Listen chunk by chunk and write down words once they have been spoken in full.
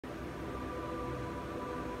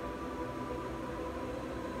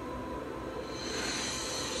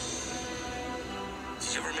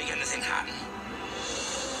Did you ever make anything happen?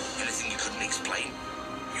 Anything you couldn't explain?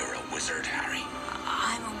 You're a wizard, Harry.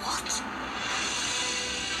 I'm a what?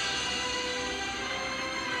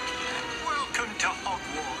 Welcome to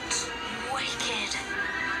Hogwarts. Wicked.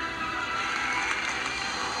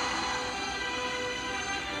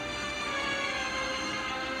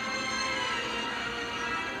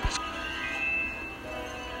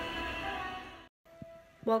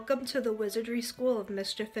 Welcome to the Wizardry School of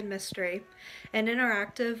Mischief and Mystery, an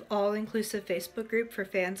interactive, all-inclusive Facebook group for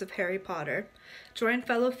fans of Harry Potter. Join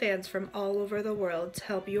fellow fans from all over the world to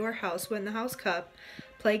help your house win the House Cup,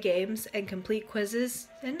 play games, and complete quizzes,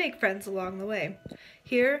 and make friends along the way.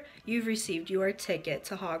 Here, you've received your ticket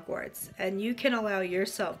to Hogwarts, and you can allow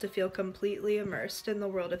yourself to feel completely immersed in the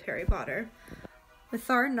world of Harry Potter. With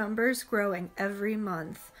our numbers growing every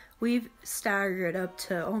month, we've staggered up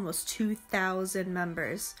to almost 2,000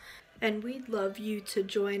 members, and we'd love you to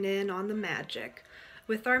join in on the magic.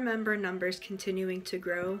 With our member numbers continuing to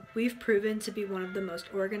grow, we've proven to be one of the most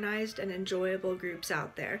organized and enjoyable groups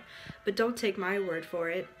out there. But don't take my word for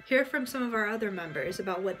it. Hear from some of our other members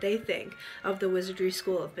about what they think of the Wizardry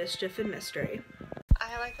School of Mischief and Mystery.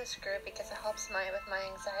 I like this group because it helps with my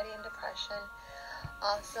anxiety and depression.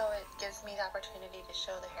 Also, it gives me the opportunity to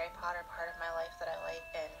show the Harry Potter part of my life that I like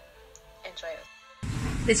and enjoy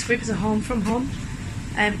it. This group is a home from home.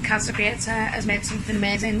 Kaz, the creator, has made something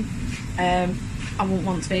amazing. I wouldn't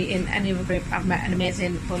want to be in any other group. I've met an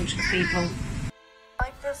amazing bunch of people. I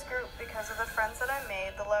like this group because of the friends that I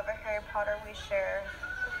made, the love of Harry Potter we share,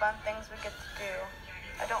 the fun things we get to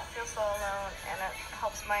do. I don't feel so alone, and it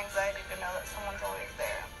helps my anxiety to know that someone's always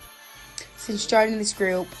there. Since joining this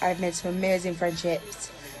group, I've made some amazing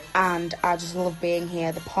friendships, and I just love being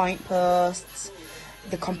here. The point posts,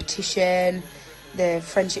 the competition, the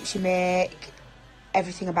friendships you make,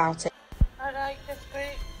 everything about it. I like this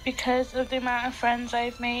group because of the amount of friends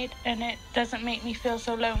I've made, and it doesn't make me feel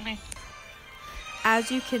so lonely. As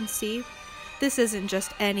you can see, this isn't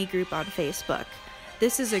just any group on Facebook.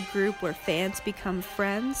 This is a group where fans become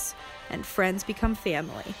friends and friends become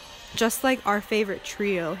family. Just like our favorite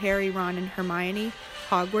trio, Harry, Ron, and Hermione,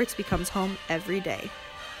 Hogwarts becomes home every day.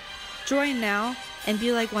 Join now and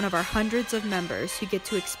be like one of our hundreds of members who get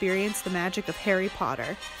to experience the magic of Harry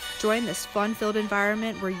Potter. Join this fun-filled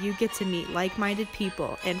environment where you get to meet like-minded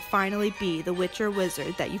people and finally be the witch or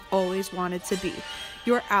wizard that you've always wanted to be.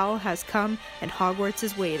 Your owl has come and Hogwarts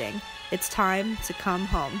is waiting. It's time to come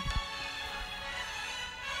home.